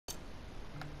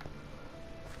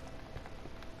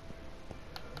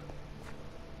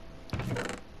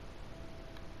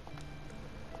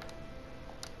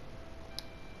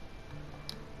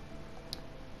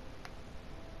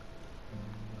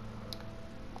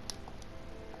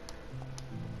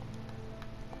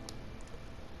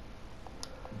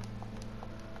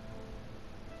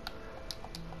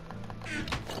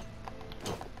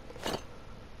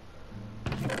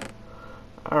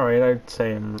Alright, I'd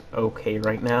say I'm okay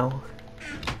right now.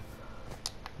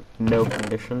 No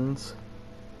conditions.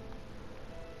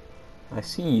 I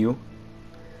see you.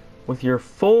 With your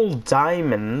full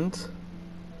diamond.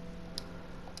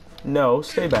 No,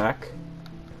 stay back.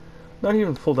 Not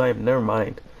even full diamond, never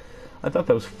mind. I thought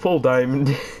that was full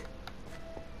diamond.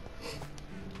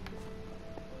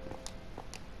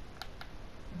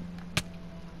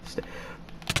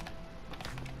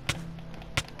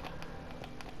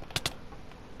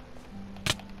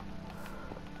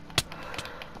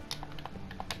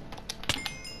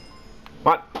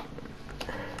 What?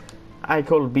 I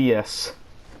call BS.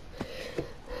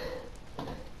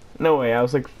 No way, I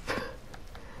was like...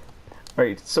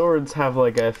 Alright, swords have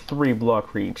like a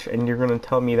 3-block reach, and you're gonna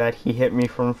tell me that he hit me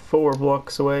from 4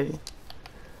 blocks away?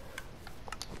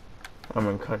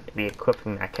 I'm going to be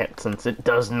equipping that kit since it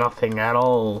does nothing at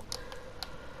all.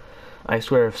 I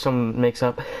swear, if someone makes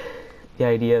up the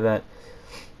idea that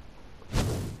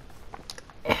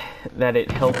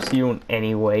it helps you in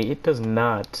any way, it does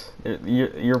not.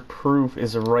 Your proof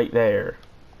is right there.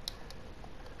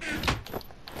 You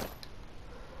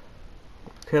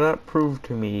cannot prove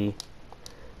to me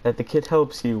that the kit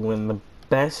helps you when the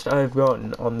best I've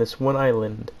gotten on this one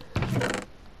island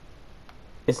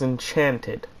is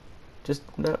enchanted. Just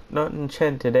not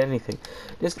enchanted anything.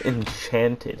 Just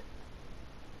enchanted.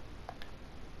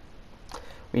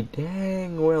 We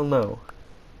dang well know.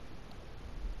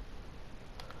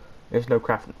 There's no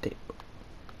crafting table.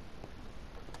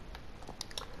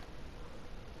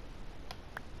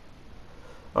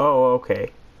 Oh,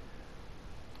 okay.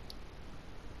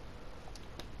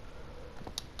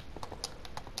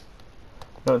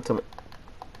 Don't tell me.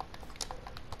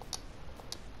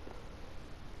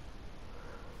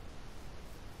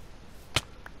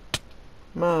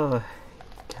 My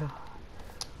God.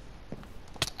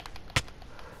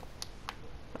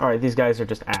 Alright, these guys are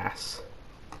just ass.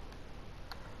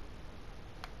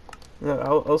 No,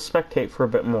 I'll spectate for a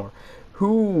bit more.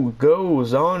 Who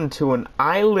goes on to an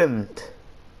island?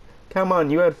 Come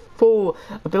on, you had full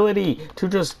ability to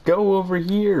just go over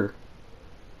here.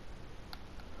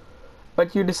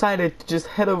 But you decided to just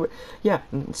head over... Yeah,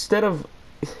 instead of...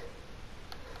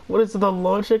 What is the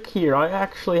logic here? I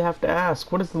actually have to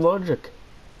ask. What is the logic?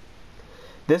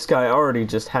 This guy already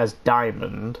just has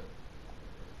diamond.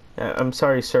 I'm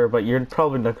sorry, sir, but you're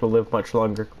probably not going to live much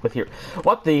longer with your...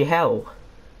 What the hell?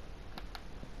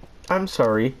 I'm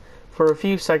sorry. For a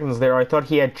few seconds there, I thought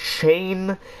he had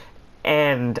chain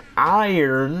and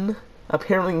iron.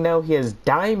 Apparently now he has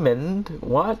diamond.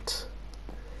 What?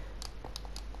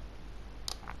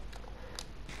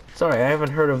 Sorry, I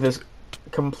haven't heard of this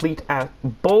complete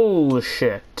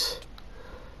bullshit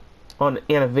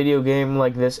in a video game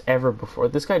like this ever before.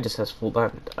 This guy just has full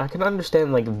diamond. I can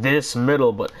understand like this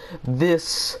middle, but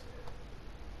this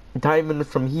diamond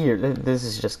from here, this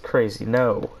is just crazy.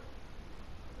 No.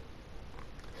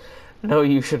 No,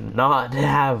 you should not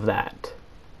have that.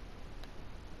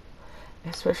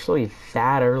 Especially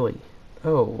that early.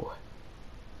 Oh.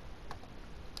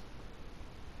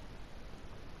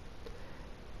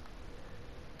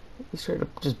 He straight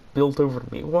up just built over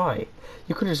me. Why?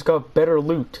 You could have just got better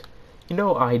loot. You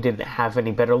know I didn't have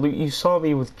any better loot. You saw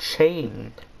me with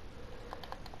chain.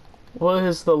 What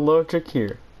is the logic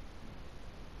here?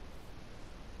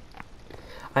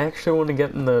 I actually want to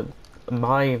get in the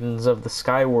minds of the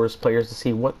Skywars players to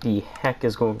see what the heck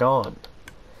is going on.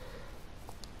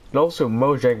 And also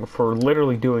Mojang for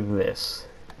literally doing this.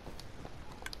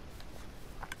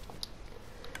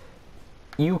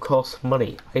 You cost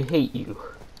money. I hate you.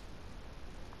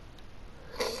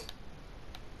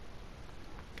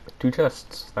 2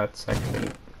 chests. That's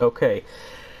actually okay.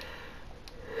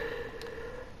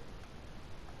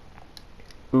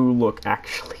 Ooh, look,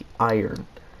 actually iron.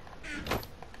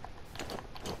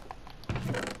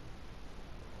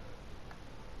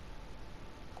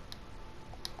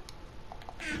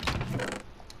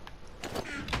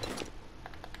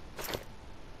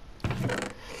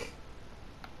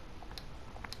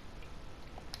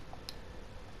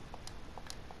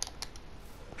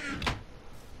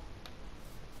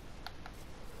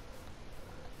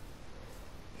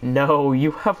 No,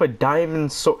 you have a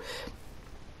diamond sword.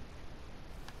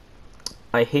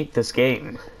 I hate this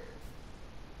game.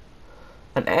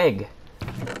 An egg.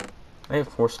 I have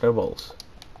 4 snowballs.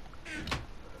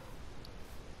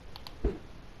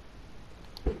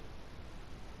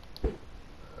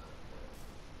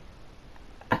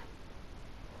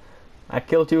 I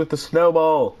killed you with the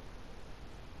snowball.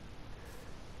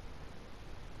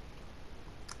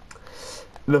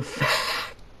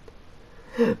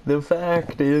 The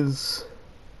fact is,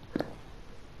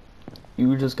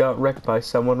 You just got wrecked by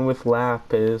someone with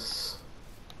lapis.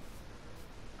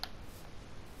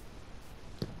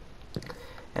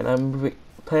 And I'm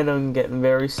planning on getting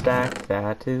very stacked.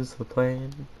 That is the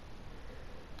plan.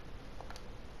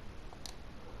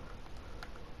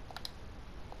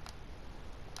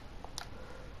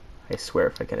 I swear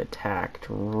if I get attacked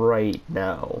right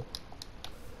now.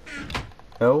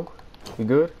 No? You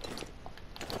good?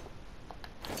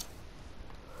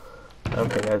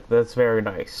 Okay, that's very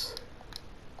nice.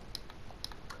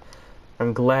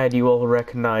 I'm glad you all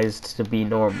recognized to be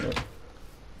normal.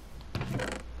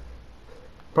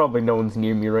 Probably no one's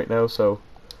near me right now, so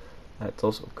that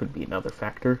also could be another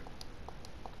factor.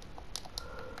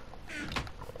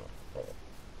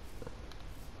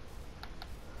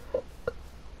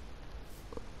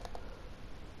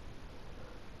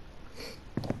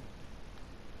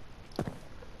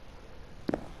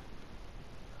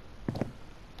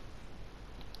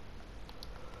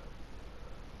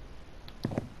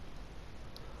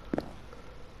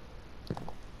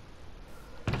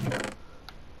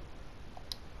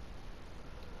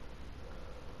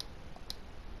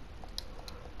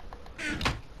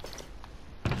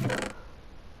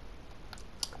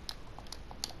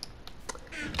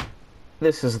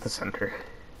 This is the center.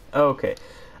 Okay,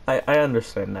 I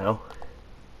understand now.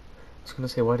 I was gonna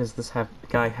say, why does this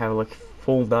guy have like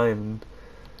full diamond?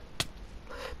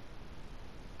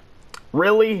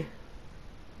 Really?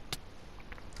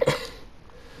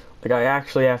 Like, I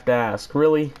actually have to ask,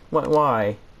 really?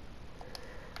 Why?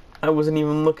 I wasn't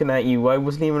even looking at you. I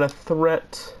wasn't even a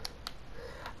threat.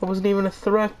 I wasn't even a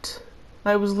threat.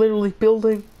 I was literally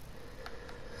building.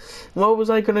 What was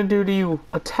I gonna do to you?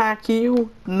 Attack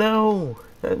you? No.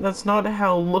 That's not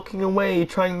how looking away,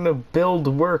 trying to build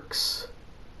works.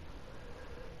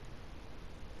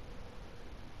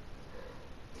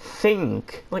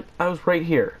 Think. Like, I was right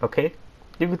here, okay?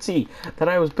 You could see that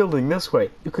I was building this way.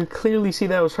 You could clearly see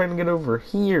that I was trying to get over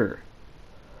here.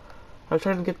 I was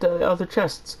trying to get the other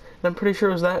chests. And I'm pretty sure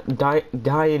it was that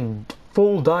guy in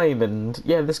full diamond.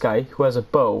 Yeah, this guy who has a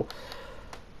bow.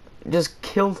 Just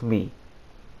killed me.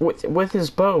 With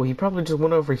his bow, he probably just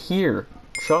went over here,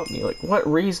 shot me. Like, what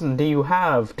reason do you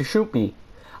have to shoot me?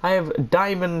 I have a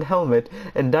diamond helmet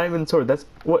and diamond sword. That's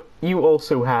what you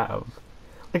also have.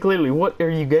 Like, literally, what are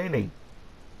you gaining?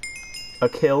 A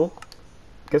kill?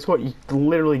 Guess what? You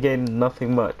literally gain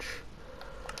nothing much.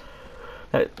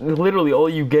 Literally, all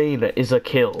you gain is a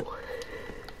kill.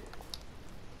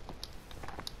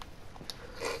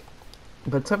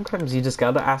 But sometimes you just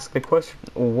gotta ask the question,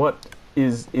 what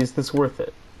is this worth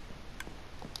it?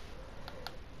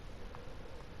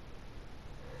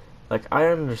 Like, I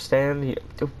understand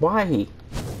why?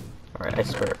 Alright, I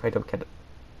swear, if I don't get it.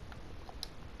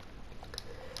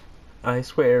 I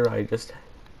swear I just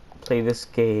play this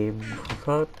game for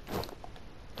fun.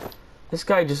 This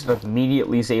guy just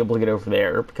immediately is able to get over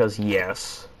there, because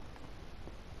yes.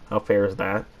 How fair is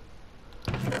that?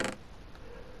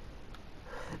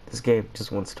 This game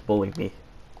just wants to bully me.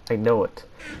 I know it.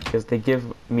 Because they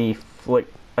give me, like,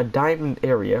 a diamond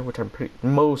area, which I'm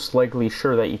most likely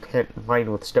sure that you can't mine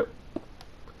with stone.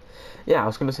 Yeah, I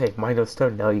was gonna say, mine with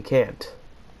stone, no you can't.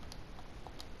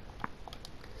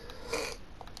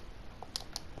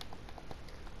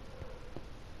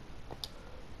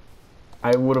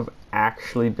 I would have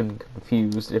actually been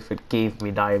confused if it gave me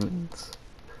diamonds.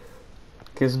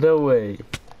 Because no way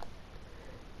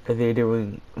are they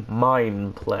doing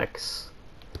Mineplex,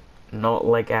 not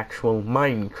like actual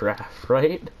Minecraft,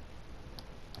 right?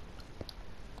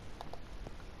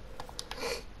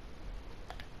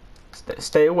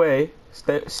 Stay away.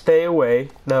 Stay away.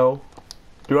 No.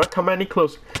 Do not come any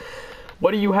closer.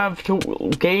 What do you have to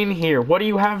gain here? What do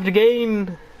you have to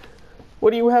gain?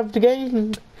 What do you have to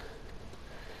gain?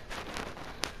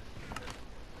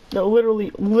 No,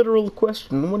 literal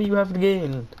question. What do you have to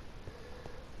gain?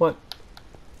 What?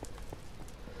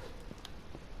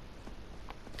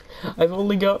 I've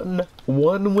only gotten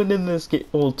one win in this game.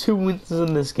 Well, 2 wins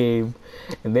in this game,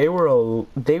 and they were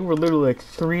literally like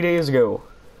 3 days ago.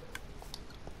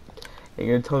 And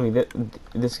you're gonna tell me that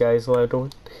this guy's allowed to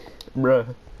win?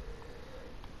 Bruh.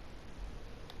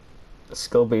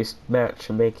 Skill-based match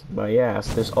making my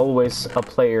ass. There's always a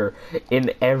player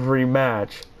in every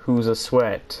match who's a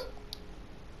sweat.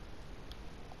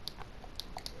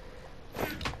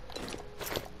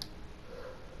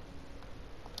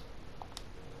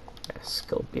 Yeah,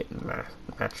 skill-based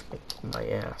match making my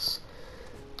ass.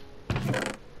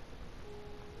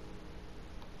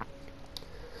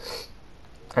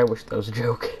 I wish that was a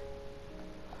joke.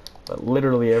 But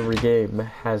literally every game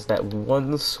has that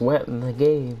one sweat in the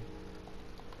game.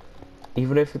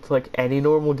 Even if it's like any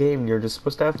normal game, you're just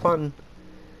supposed to have fun.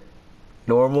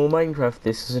 Normal Minecraft.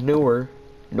 This is newer.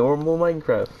 Normal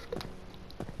Minecraft.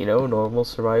 You know, normal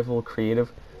survival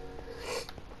creative.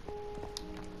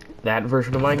 That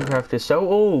version of Minecraft is so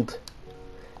old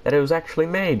that it was actually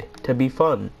made to be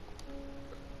fun.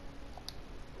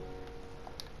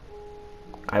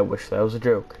 I wish that was a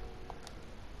joke.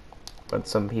 But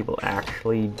some people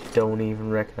actually don't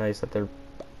even recognize that they're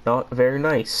not very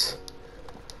nice.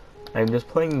 I'm just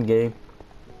playing the game.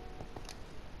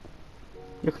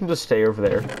 You can just stay over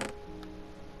there.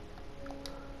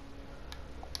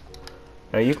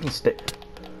 Now you can stay.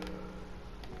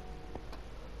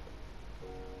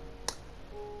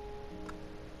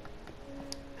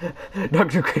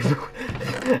 Dr. Creeper.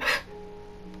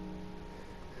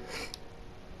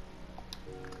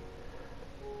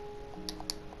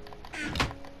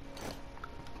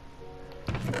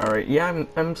 Alright, yeah,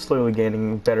 I'm slowly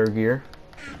gaining better gear.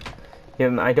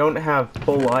 And I don't have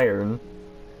full iron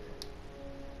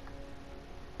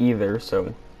either,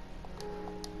 so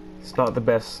it's not the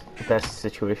best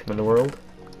situation in the world.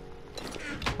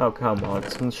 Oh, come on,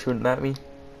 someone's shooting at me.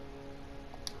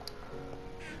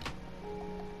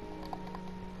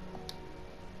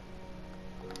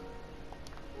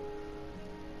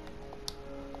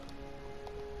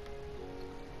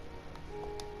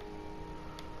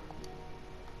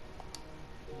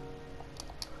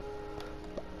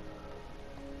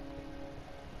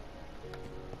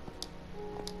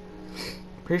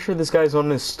 Pretty sure this guy's on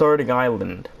his starting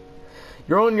island.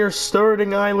 You're on your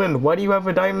starting island. Why do you have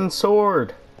a diamond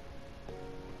sword?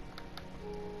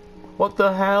 What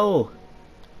the hell?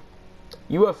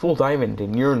 You have full diamond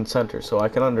and you're in center, so I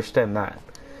can understand that.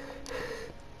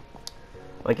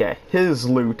 Like, yeah, his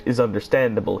loot is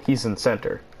understandable. He's in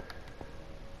center.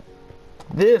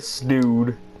 This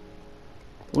dude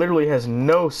literally has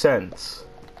no sense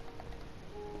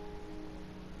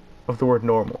of the word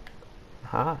normal.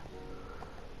 Aha.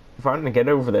 If I wanted to get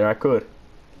over there, I could.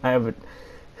 I have a...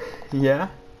 Yeah?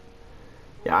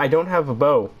 Yeah, I don't have a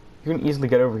bow. You can easily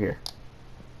get over here.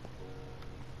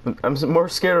 I'm more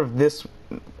scared of this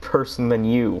person than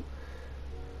you.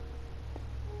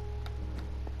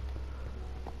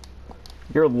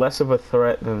 You're less of a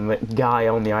threat than that guy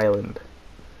on the island.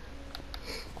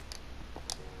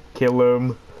 Kill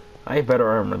him. I have better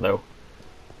armor, though.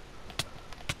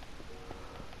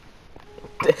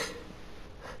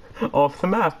 Off the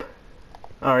map.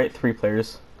 Alright, 3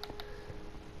 players.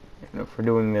 And if we're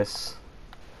doing this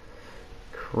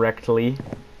correctly.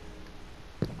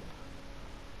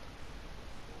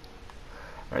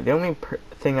 Alright, the only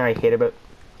thing I hate about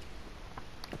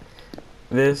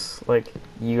this, like,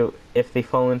 if they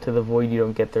fall into the void, you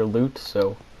don't get their loot,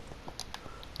 so...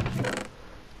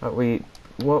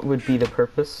 what would be the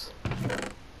purpose?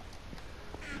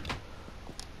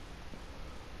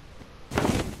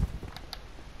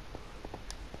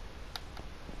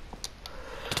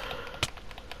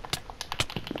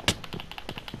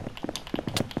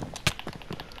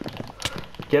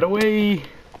 Get away!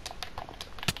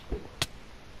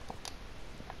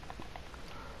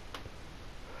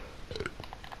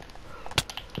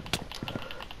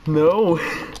 No!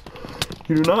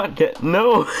 You do not get...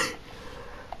 No!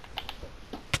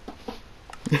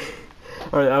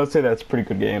 Alright, I would say that's a pretty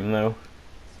good game, though.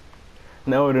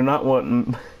 No, I do not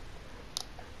want...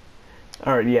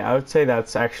 Alright, yeah, I would say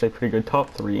that's actually pretty good. Top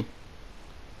 3.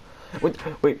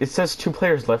 Wait, it says 2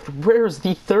 players left. Where's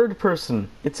the third person?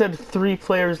 It said 3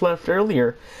 players left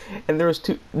earlier, and there was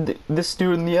 2. This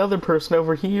dude and the other person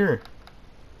over here.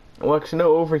 Well, actually,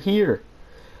 no, over here.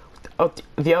 Oh,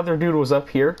 the other dude was up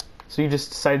here, so you just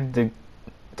decided to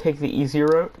take the easier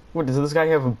route. What, does this guy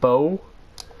have a bow?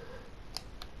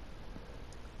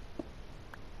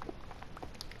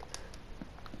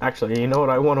 Actually, you know what?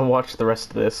 I want to watch the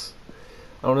rest of this.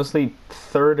 Honestly,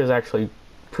 third is actually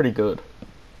pretty good.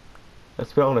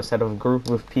 Let's be honest, out of a group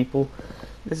of people,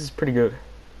 this is pretty good.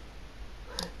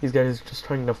 These guys are just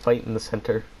trying to fight in the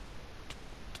center.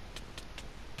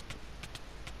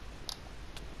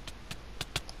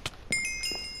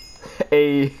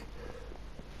 Hey,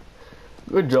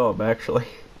 good job, actually.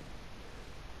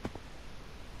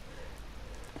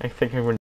 I think I'm gonna